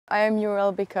I am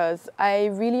URL because I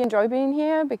really enjoy being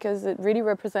here because it really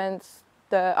represents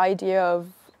the idea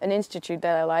of an institute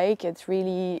that I like. It's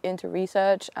really into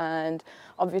research, and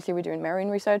obviously we're doing marine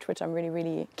research, which I'm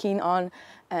really keen on,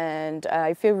 and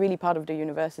I feel really part of the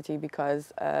university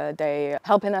because they're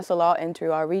helping us a lot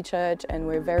into our research and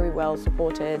we're very well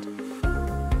supported.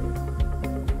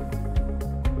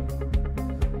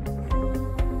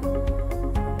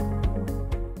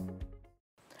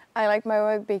 I like my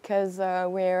work because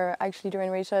we're actually doing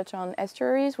research on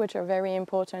estuaries, which are very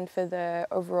important for the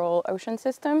overall ocean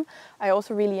system. I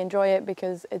also really enjoy it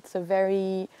because it's a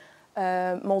very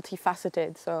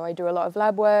multifaceted. So I do a lot of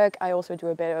lab work, I also do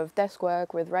a bit of desk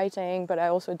work with writing, but I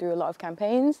also do a lot of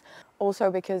campaigns.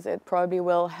 Also because it probably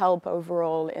will help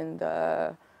overall in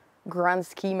the grand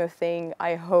scheme of things,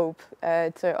 I hope,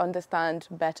 to understand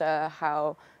better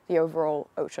how the overall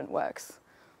ocean works.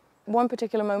 One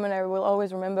particular moment I will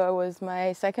always remember was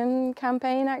my second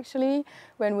campaign, actually,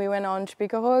 when we went on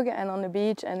Spiekerhoek and on the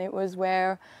beach, and it was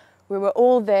where we were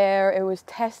all there. It was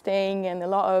testing and a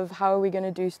lot of how are we going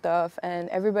to do stuff, and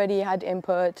everybody had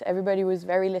input. Everybody was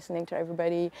very listening to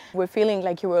everybody. We're feeling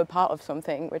like you were a part of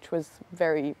something, which was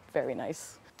very, very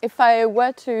nice. If I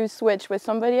were to switch with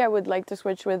somebody, I would like to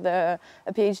switch with a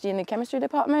PhD in the chemistry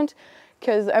department,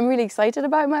 because I'm really excited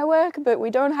about my work, but we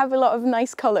don't have a lot of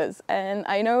nice colors. And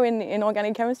I know in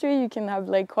organic chemistry you can have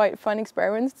like quite fun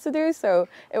experiments to do, so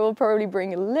it will probably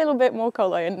bring a little bit more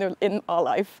color in our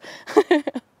life.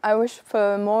 I wish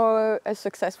for more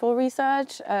successful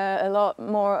research, a lot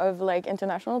more of like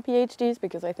international PhDs,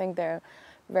 because I think they're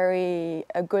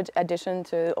a good addition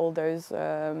to all those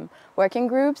working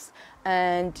groups,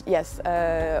 and yes,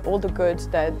 all the good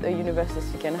that a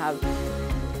university can have.